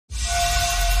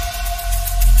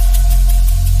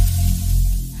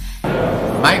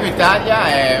Italia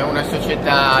è una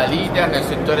società leader nel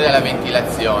settore della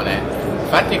ventilazione.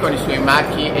 Infatti con i suoi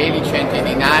marchi Elicent ed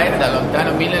Inerte dal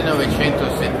lontano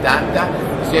 1970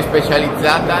 si è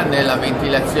specializzata nella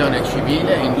ventilazione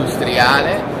civile,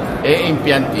 industriale e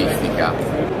impiantistica.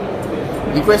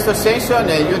 In questo senso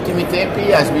negli ultimi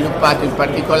tempi ha sviluppato in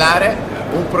particolare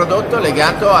un prodotto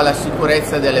legato alla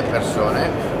sicurezza delle persone,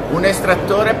 un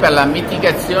estrattore per la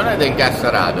mitigazione del gas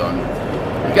radon.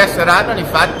 Il gas radon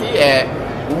infatti è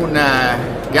un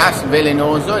gas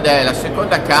velenoso ed è la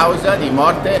seconda causa di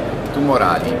morte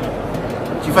tumorali.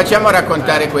 Ci facciamo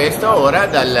raccontare questo ora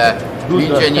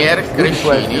dall'ingegner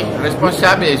Crescini,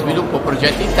 responsabile di sviluppo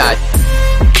progetti Italia.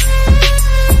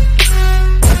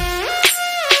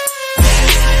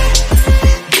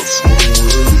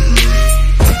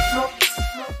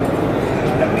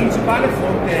 La principale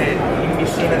fonte di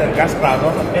emissione del gas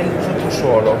radon è il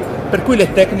sottosuolo, per cui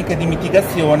le tecniche di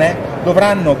mitigazione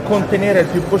dovranno contenere il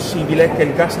più possibile che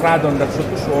il gas radon dal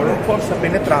sottosuolo possa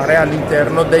penetrare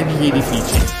all'interno degli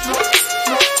edifici.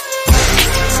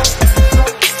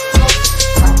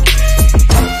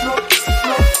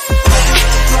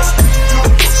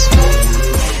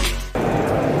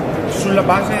 Sulla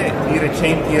base di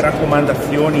recenti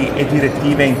raccomandazioni e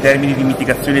direttive in termini di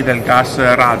mitigazione del gas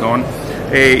radon,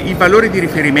 i valori di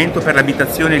riferimento per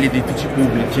l'abitazione e gli edifici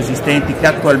pubblici esistenti, che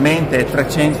attualmente è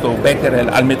 300 becquerel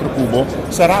al metro cubo,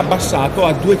 sarà abbassato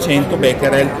a 200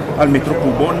 becquerel al metro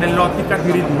cubo nell'ottica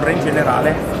di ridurre in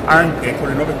generale, anche con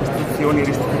le nuove costruzioni e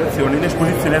ristrutturazioni,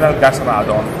 l'esposizione dal gas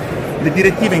radon. Le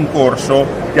direttive in corso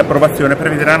di approvazione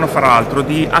prevederanno fra l'altro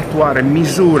di attuare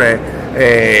misure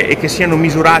e che siano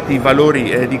misurati i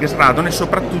valori di gas radon e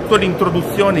soprattutto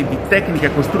l'introduzione di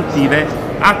tecniche costruttive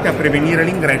atte a prevenire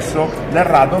l'ingresso del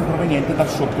radon proveniente dal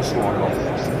sottosuolo.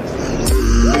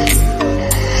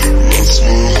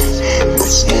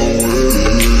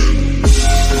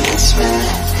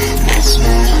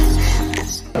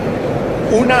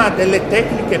 Una delle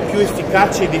tecniche più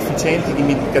efficaci ed efficienti di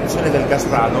mitigazione del gas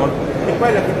radon è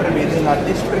quella che prevede la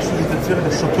despressurizzazione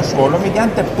del sottosuolo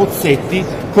mediante pozzetti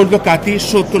collocati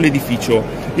sotto l'edificio.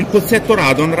 Il pozzetto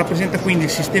radon rappresenta quindi il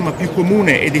sistema più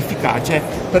comune ed efficace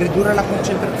per ridurre la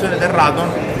concentrazione del radon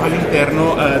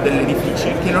all'interno degli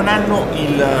edifici, che non hanno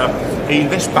il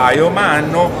vespaio ma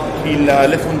hanno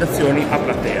le fondazioni a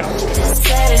platea.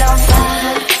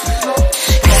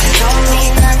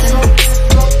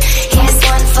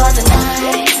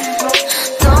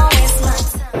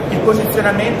 Il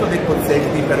posizionamento dei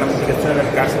pozzetti per la mitigazione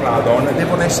del gas radon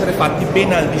devono essere fatti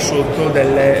ben al di sotto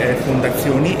delle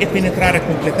fondazioni e penetrare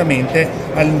completamente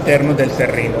all'interno del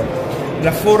terreno.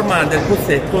 La forma del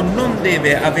pozzetto non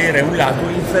deve avere un lato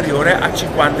inferiore a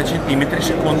 50 cm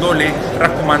secondo le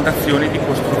raccomandazioni di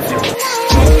costruzione.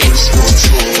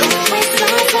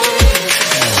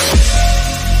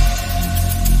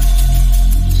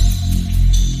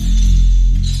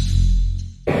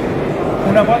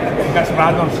 Una volta che il gas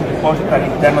radon si deposita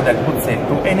all'interno del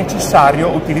pozzetto è necessario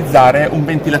utilizzare un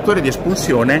ventilatore di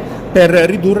espulsione per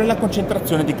ridurre la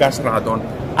concentrazione di gas radon.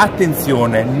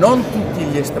 Attenzione, non tutti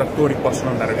gli estrattori possono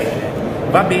andare bene.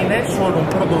 Va bene solo un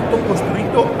prodotto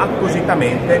costruito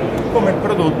appositamente come il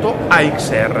prodotto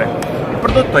AXR. Il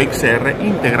prodotto AXR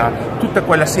integra tutta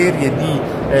quella serie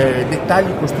di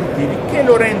dettagli costruttivi che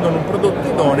lo rendono un prodotto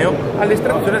idoneo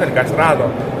all'estrazione del gas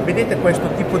radon. Vedete questo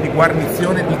tipo di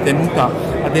guarnizione di tenuta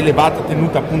ad elevata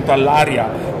tenuta appunto all'aria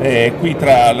qui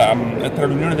tra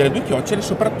l'unione delle due chiocciole,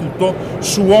 soprattutto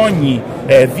su ogni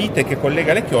vite che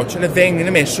collega le chiocciole viene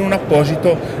messo un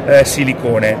apposito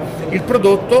silicone. Il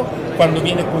prodotto, quando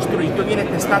viene costruito, viene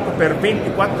testato per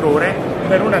 24 ore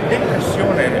per una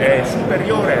depressione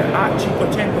superiore a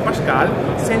 500 pascal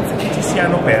senza che ci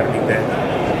siano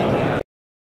perdite.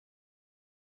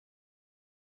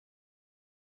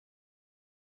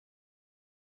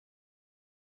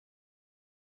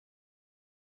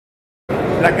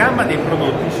 La gamma dei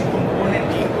prodotti si compone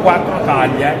di 4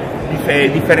 taglie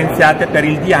differenziate per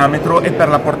il diametro e per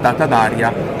la portata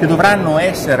d'aria, che dovranno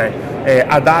essere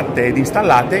adatte ed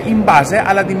installate in base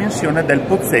alla dimensione del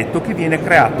pozzetto che viene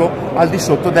creato al di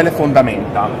sotto delle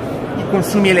fondamenta. I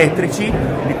consumi elettrici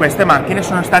di queste macchine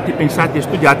sono stati pensati e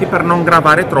studiati per non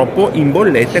gravare troppo in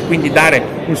bollette, quindi dare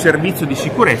un servizio di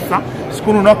sicurezza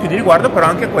con un occhio di riguardo però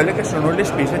anche a quelle che sono le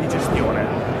spese di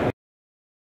gestione.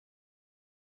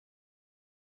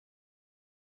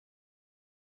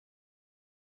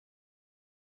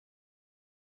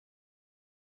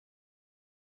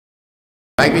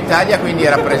 AXR Italia quindi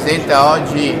rappresenta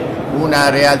oggi una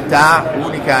realtà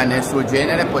unica nel suo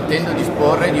genere, potendo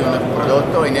disporre di un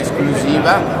prodotto in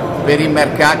esclusiva per i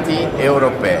mercati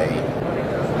europei.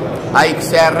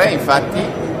 AXR infatti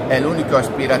è l'unico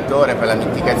aspiratore per la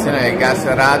mitigazione del gas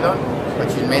radon,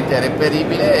 facilmente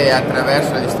reperibile e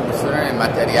attraverso la distribuzione nel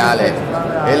materiale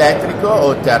elettrico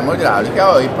o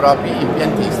termoidraulica o i propri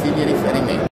impiantisti di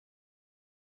riferimento.